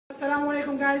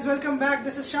Assalamualaikum guys, welcome back.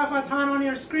 This is Shafat Khan on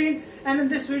your screen, and in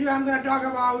this video I'm going to talk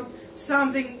about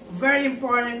something very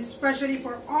important, especially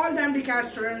for all the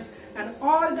Mdcat students and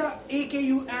all the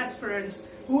AKU aspirants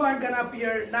who are going to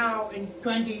appear now in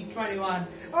 2021.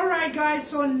 Alright guys,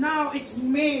 so now it's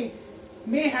May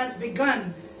has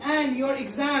begun and your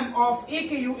exam of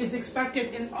AKU is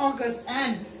expected in August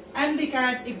and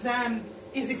Mdcat exam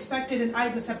is expected in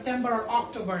either September or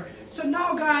October. So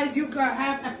now guys, you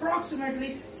have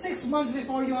approximately 6 months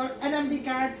before your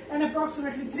Mdcat and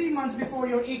approximately 3 months before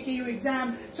your AKU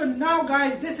exam. So now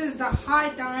guys, this is the high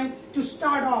time to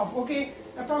start off, okay?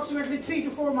 Approximately 3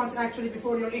 to 4 months actually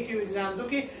before your AKU exams,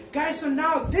 okay? Guys, so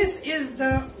now this is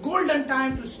the golden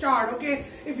time to start, okay?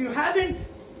 If you haven't,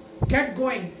 get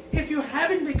going. If you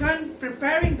haven't begun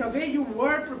preparing the way you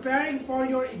were preparing for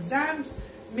your exams,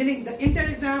 meaning the inter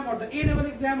exam or the A-level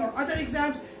exam or other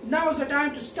exams, now is the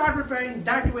time to start preparing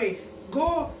that way.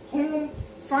 Go home,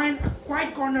 find a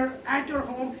quiet corner at your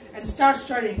home and start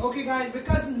studying, okay guys?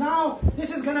 Because now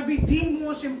this is gonna be the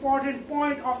most important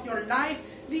point of your life,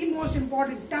 the most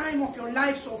important time of your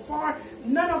life so far.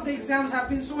 None of the exams have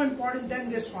been so important than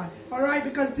this one, alright?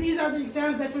 Because these are the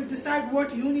exams that will decide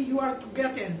what uni you are to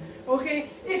get in, okay?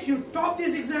 If you top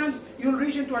these exams, you'll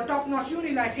reach into a top-notch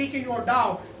uni like AKU or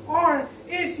Dow. Or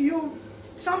if you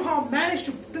somehow manage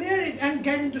to clear it and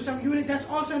get into some uni, that's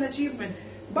also an achievement.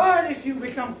 But if you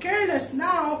become careless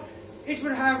now, it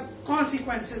will have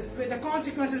consequences, the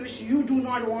consequences which you do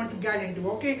not want to get into,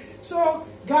 okay? So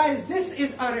guys, this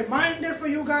is a reminder for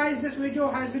you guys. This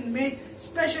video has been made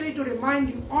specially to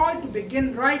remind you all to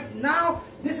begin right now.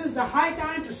 This is the high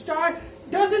time to start.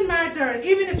 Doesn't matter,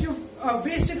 even if you've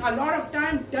wasted a lot of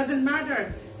time, doesn't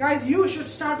matter. Guys, you should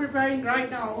start preparing right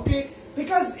now, okay?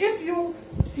 Because if you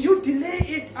delay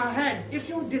it ahead, if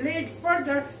you delay it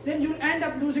further, then you'll end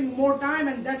up losing more time,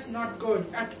 and that's not good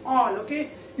at all, okay?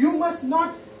 You must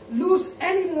not lose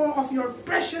any more of your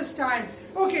precious time,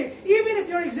 okay? Even if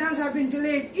your exams have been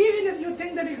delayed, even if you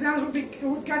think that exams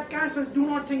would get cancelled, do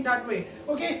not think that way,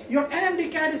 okay? Your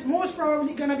Mdcat is most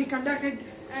probably going to be conducted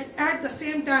at the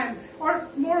same time, or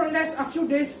more or less a few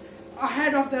days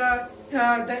ahead of the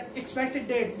expected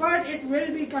date, but it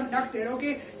will be conducted,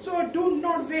 okay? So do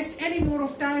not waste any more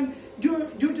of time due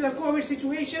to the COVID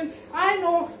situation. I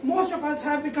know most of us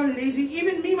have become lazy.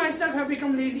 Even me myself have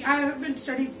become lazy. I haven't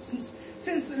studied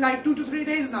since like 2 to 3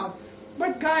 days now.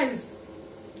 But guys,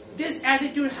 this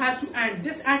attitude has to end.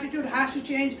 This attitude has to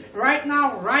change right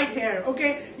now, right here,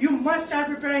 okay? You must start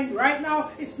preparing right now.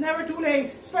 It's never too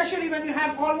late, especially when you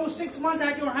have almost 6 months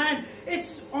at your hand.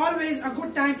 It's always a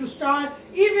good time to start.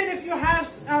 Even if you have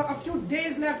a few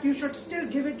days left, you should still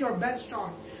give it your best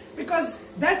shot. Because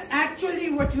that's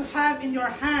actually what you have in your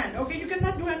hand, okay? You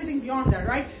cannot do anything beyond that,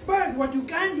 right? But what you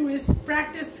can do is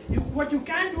practice. What you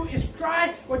can do is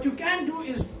try. What you can do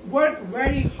is work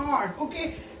very hard,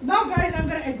 okay? Now guys, I'm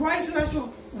going to advise you as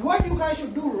to what you guys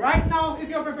should do right now if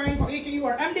you're preparing for AKU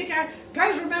or Mdcat.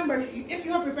 Guys, remember, if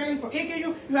you're preparing for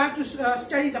AKU, you have to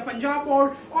study the Punjab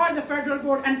board or the federal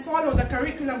board and follow the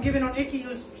curriculum given on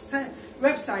AKU's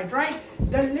website, right?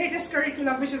 The latest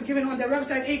curriculum which is given on their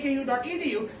website,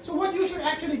 aku.edu. So what you should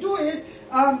actually do is,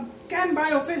 Chem,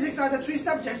 Bio, Physics are the 3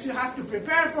 subjects you have to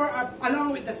prepare for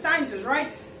along with the sciences, right?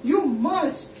 You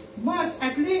must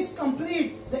at least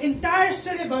complete the entire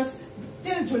syllabus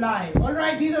till July,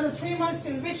 alright? These are the 3 months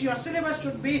till which your syllabus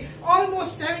should be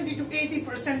almost 70 to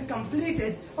 80%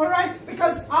 completed, alright?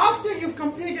 Because after you've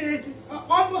completed it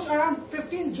almost around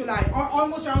 15th July or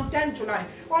almost around 10th July,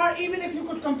 or even if you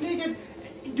could complete it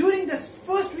during the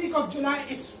first week of July,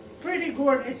 it's pretty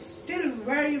good. It's still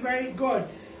very, very good.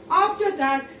 After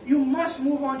that, you must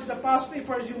move on to the past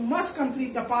papers. You must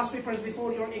complete the past papers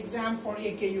before your exam for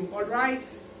AKU, alright?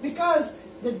 Because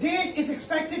the date is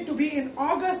expected to be in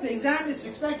August. The exam is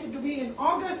expected to be in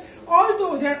August.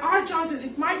 Although there are chances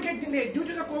it might get delayed due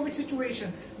to the COVID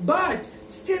situation. But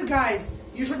still guys,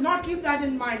 you should not keep that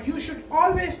in mind. You should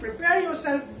always prepare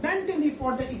yourself mentally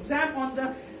for the exam on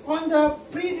the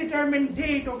predetermined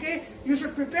date, okay? You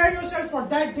should prepare yourself for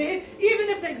that date. Even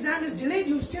if the exam is delayed,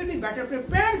 you'll still be better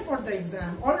prepared for the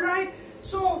exam, alright?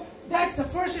 So that's the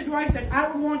first advice that I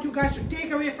would want you guys to take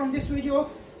away from this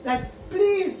video, that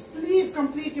please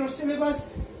complete your syllabus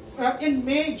in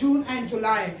May, June and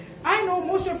July. I know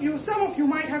most of you, some of you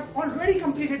might have already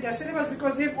completed their syllabus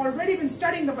because they've already been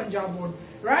studying the Punjab board,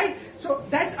 right? So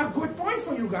that's a good point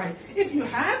for you guys. If you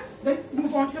have, then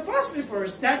move on to the past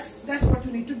papers. That's what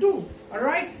you need to do,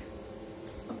 alright?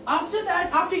 After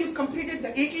that, after you've completed the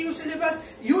AKU syllabus,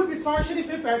 you'll be partially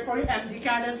prepared for your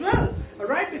Mdcat as well,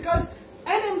 alright? Because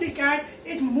and Mdcat,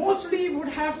 it mostly would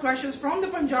have questions from the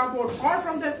Punjab board or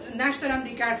from the national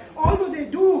Mdcat, although they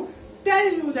do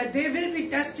that they will be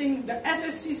testing the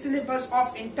FSC syllabus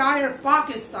of entire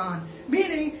Pakistan.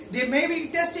 Meaning, they may be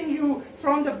testing you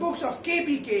from the books of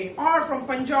KPK, or from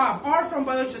Punjab, or from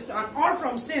Balochistan, or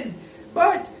from Sindh.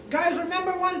 But guys,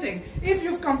 remember one thing: if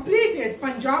you've completed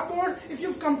Punjab board, if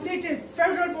you've completed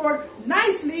federal board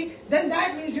nicely, then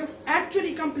that means you've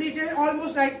actually completed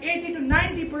almost like 80 to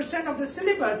 90% of the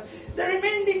syllabus. The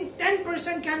remaining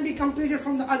 10% can be completed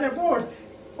from the other boards.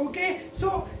 Okay,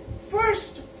 so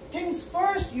first things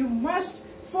first, you must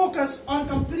focus on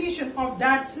completion of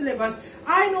that syllabus.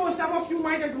 I know some of you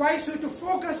might advise you to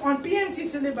focus on PMC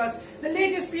syllabus, the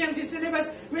latest PMC syllabus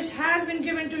which has been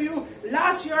given to you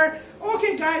last year.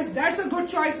 Okay guys, that's a good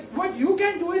choice. What you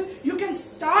can do is you can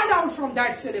start out from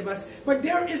that syllabus, but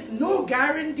there is no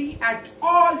guarantee at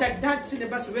all that that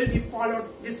syllabus will be followed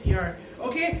this year.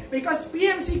 Okay, because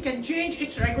PMC can change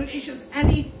its regulations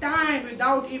anytime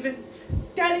without even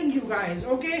telling you guys.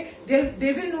 Okay,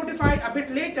 they will notify it a bit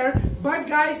later, but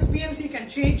guys, PMC can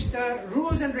change the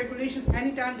rules and regulations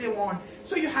anytime they want.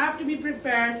 So you have to be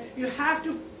prepared. You have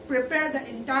to prepare the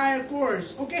entire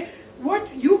course. Okay, what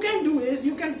you can do is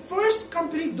you can first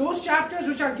complete those chapters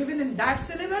which are given in that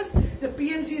syllabus, the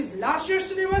PMC's last year's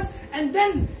syllabus, and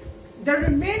then the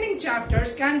remaining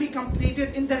chapters can be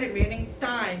completed in the remaining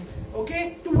time.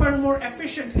 Okay, to learn more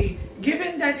efficiently,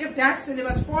 given that if that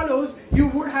syllabus follows, you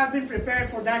would have been prepared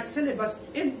for that syllabus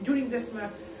during this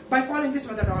by following this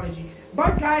methodology.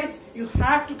 But guys, you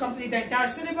have to complete the entire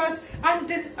syllabus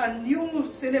until a new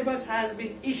syllabus has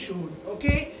been issued.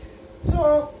 Okay,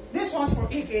 so this was for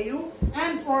AKU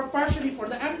and for partially for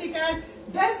the Mdcat.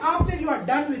 Then after you are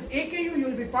done with AKU, you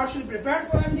will be partially prepared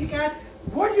for Mdcat.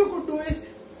 What you could do is,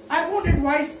 I won't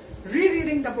advise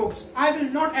rereading the books. I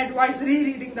will not advise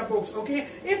rereading the books. Okay,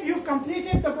 if you've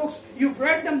completed the books, you've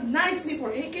read them nicely for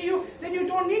AKU, then you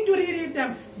don't need to reread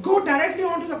them. Go directly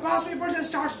onto the past papers and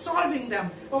start solving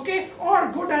them. Okay,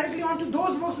 or go directly onto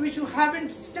those books which you haven't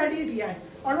studied yet.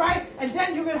 Alright, and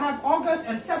then you will have August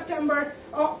and September,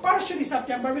 or partially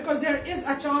September, because there is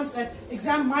a chance that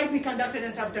exam might be conducted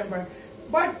in September.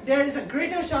 But there is a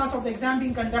greater chance of the exam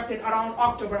being conducted around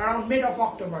October, around mid of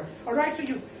October. Alright, so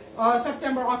you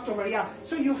September, October, yeah.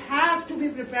 So you have to be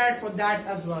prepared for that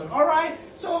as well. Alright,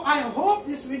 so I hope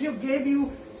this video gave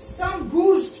you some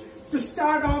boost to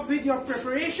start off with your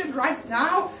preparation right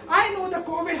now. I know the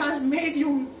COVID has made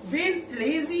you very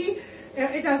lazy.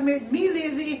 It has made me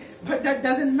lazy, but that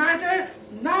doesn't matter.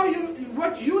 Now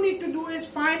what you need to do is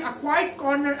find a quiet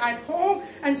corner at home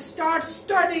and start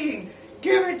studying.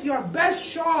 Give it your best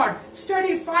shot.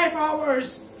 Study 5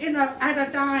 hours at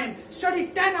a time. Study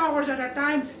 10 hours at a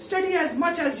time. Study as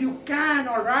much as you can,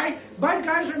 alright? But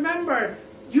guys, remember,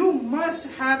 you must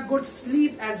have good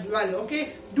sleep as well,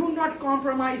 okay? Do not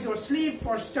compromise your sleep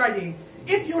for studying.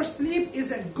 If your sleep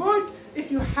isn't good,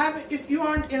 if you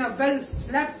aren't in a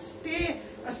well-slept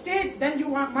state, then you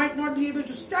might not be able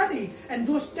to study. And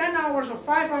those 10 hours or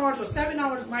 5 hours or 7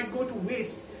 hours might go to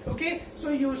waste. Okay,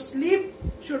 so your sleep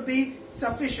should be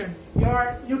sufficient,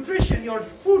 your nutrition, your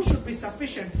food should be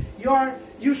sufficient,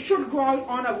 you should go out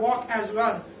on a walk as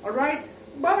well, alright?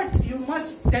 But you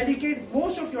must dedicate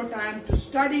most of your time to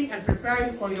studying and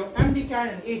preparing for your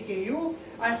Mdcat and AKU.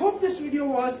 I hope this video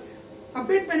was a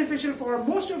bit beneficial for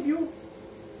most of you.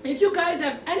 If you guys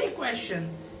have any question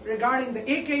regarding the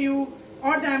AKU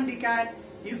or the Mdcat,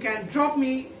 you can drop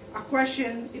me a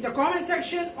question in the comment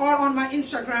section or on my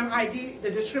Instagram ID,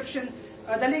 the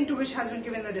link to which has been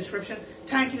given in the description.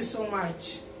 Thank you so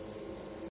much.